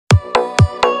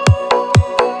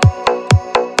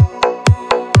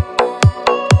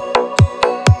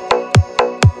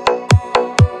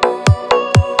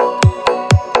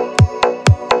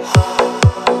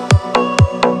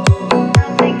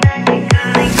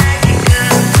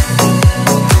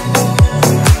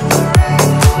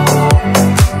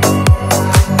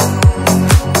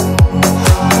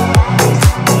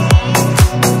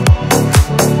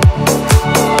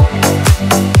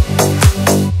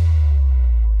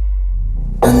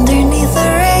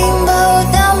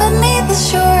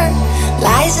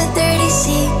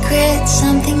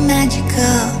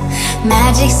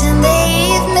Magic's in the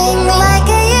evening like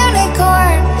a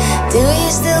unicorn. Do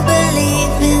you still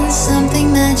believe in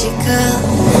something magical?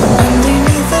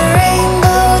 Underneath the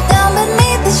rainbow, down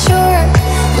beneath the shore,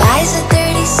 lies a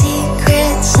dirty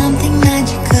secret, something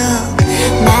magical.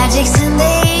 Magic's in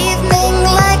the evening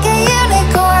like a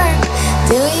unicorn.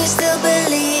 Do you still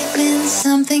believe in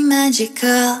something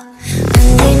magical?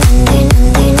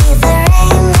 Underneath the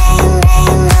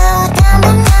rainbow, down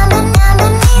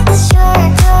beneath the shore,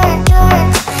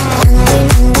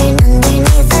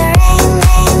 underneath the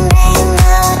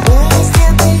rainbow, do you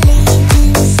still believe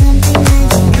in something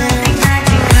magical?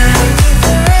 Underneath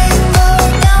the rainbow,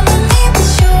 down beneath the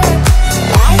shore,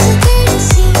 lies a dirty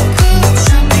secret,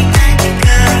 something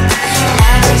magical.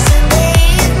 Magic's in the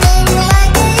evening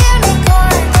like a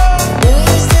unicorn. Do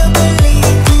you still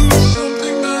believe in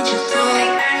something magical?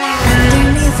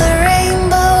 Underneath the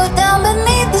rainbow, down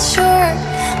beneath the shore,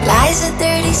 lies a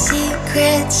dirty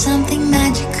secret, something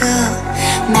magical.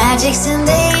 Magic's in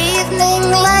the evening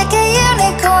like a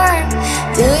unicorn.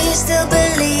 Do you still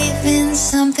believe in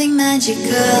something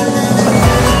magical?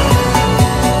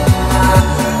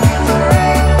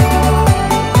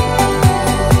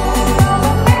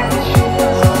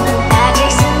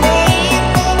 Magic's in the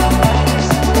evening.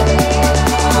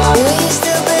 Do you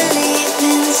still believe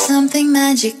in something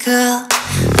magical?